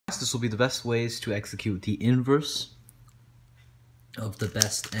this will be the best ways to execute the inverse of the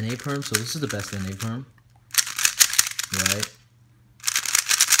best NA perm. So this is the best NA perm, right?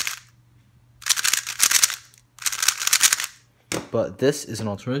 But this is an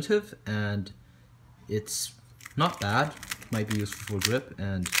alternative, and it's not bad. Might be useful for grip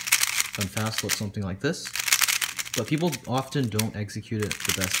and done fast with something like this. But people often don't execute it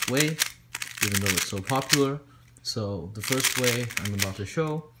the best way, even though it's so popular. So the first way I'm about to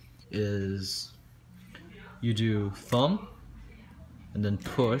show is you do thumb and then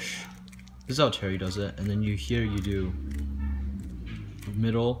push. This is how Terry does it. And then you do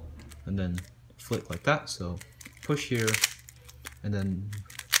middle and then flick like that. So push here and then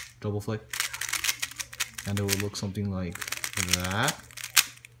double flick. And it will look something like that.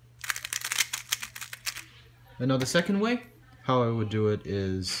 And now the second way, how I would do it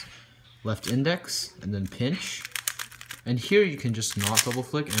is left index and then pinch. And here you can just not double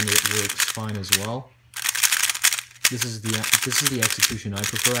flick and it works fine as well. This is the execution I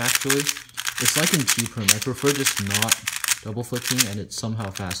prefer actually. It's like in T-Perm, I prefer just not double flicking and it's somehow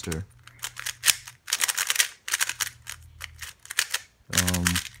faster.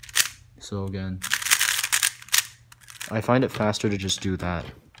 So again, I find it faster to just do that.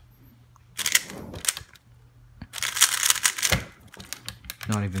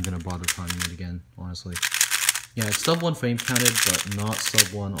 Not even gonna bother timing it again, honestly. Yeah, it's sub 1 frame counted, but not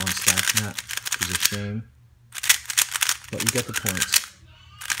sub 1 on StackNat, which is a shame. But you get the points.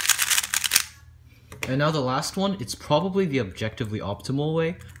 And now the last one, it's probably the objectively optimal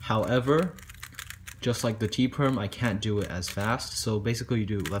way. However, just like the T-Perm, I can't do it as fast. So basically you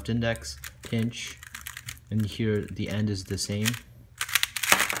do left index, pinch, and here the end is the same.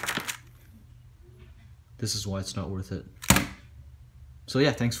 This is why it's not worth it. So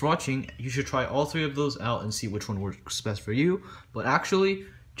yeah, thanks for watching. You should try all 3 of those out and see which one works best for you. But actually,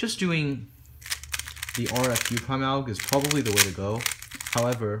 just doing the RFU prime alg is probably the way to go.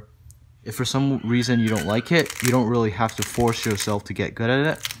 However, if for some reason you don't like it, you don't really have to force yourself to get good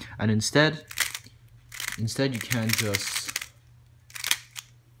at it. And instead you can just,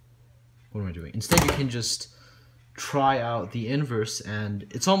 what am I doing? Instead you can just try out the inverse and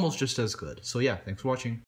it's almost just as good. So yeah, thanks for watching.